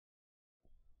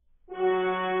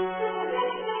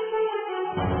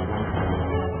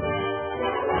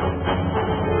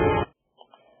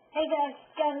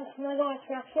Lego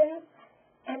Instructions,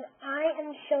 and I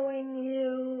am showing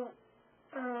you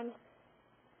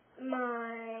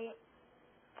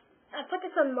I put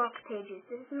this on mock pages.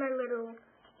 This is my little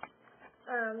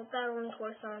battling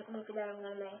Coruscant movie that I'm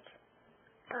going to make.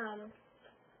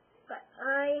 But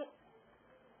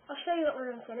I'll show you it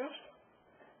when I'm finished.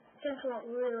 It's going to come out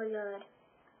really good.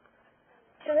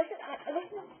 So this is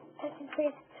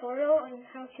technically a tutorial on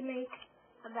how to make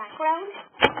a background.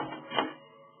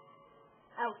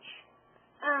 Ouch.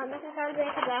 This is how to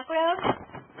make a background.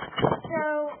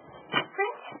 So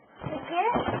first, you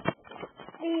get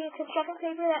the construction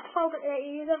paper that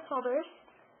you use on folders,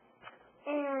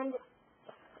 and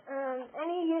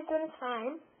any used one is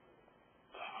fine.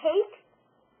 Take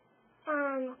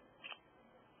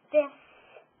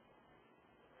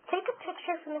a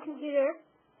picture from the computer,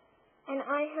 and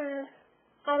I have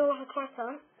Battle of the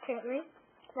Coruscant, apparently.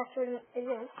 That's what it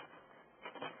is.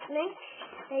 Make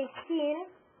a scene,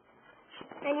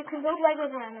 and you can build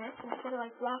Legos around this instead of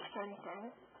like blocks or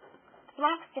anything.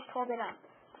 Blocks, just hold it up.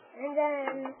 And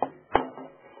then,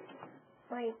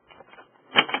 wait.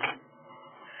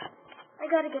 I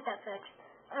gotta get that fixed.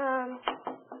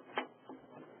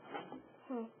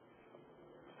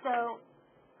 So,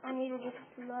 I need to just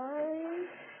slide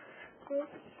this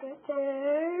right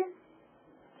there.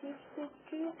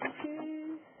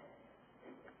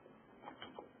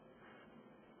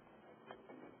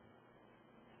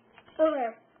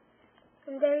 Okay.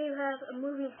 And there you have a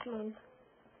movie scene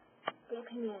that you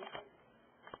can use.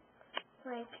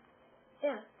 Like,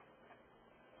 yeah.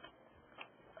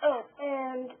 Oh,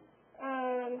 and,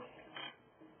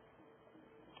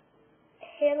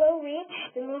 Halo Reach,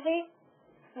 the movie.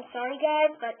 I'm sorry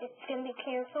guys, but it's gonna be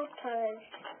canceled because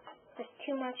there's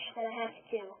too much that I have to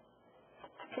do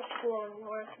for school and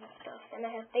work and stuff, and I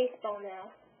have baseball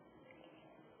now.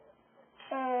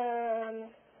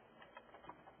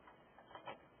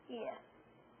 Yeah.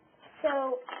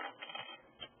 So,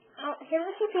 here's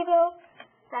a few people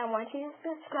that I want you to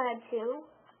subscribe to.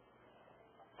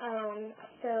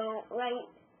 So right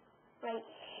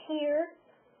here,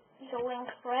 there's a link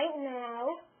right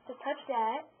now, so touch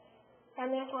that.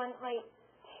 And there's one right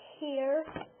here.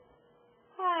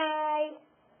 Hi.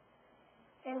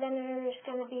 And then there's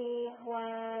going to be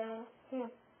one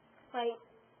right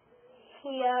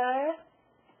here.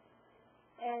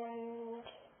 And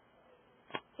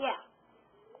yeah.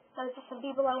 Those are some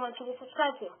people I want you to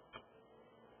subscribe to.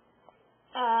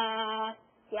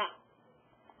 Yeah.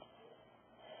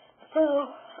 So,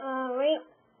 rate,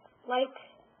 like,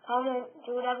 comment,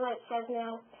 do whatever it says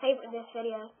now. Favorite this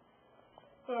video.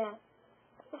 Yeah.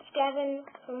 It's Gavin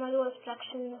from Lego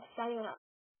Instructions signing up.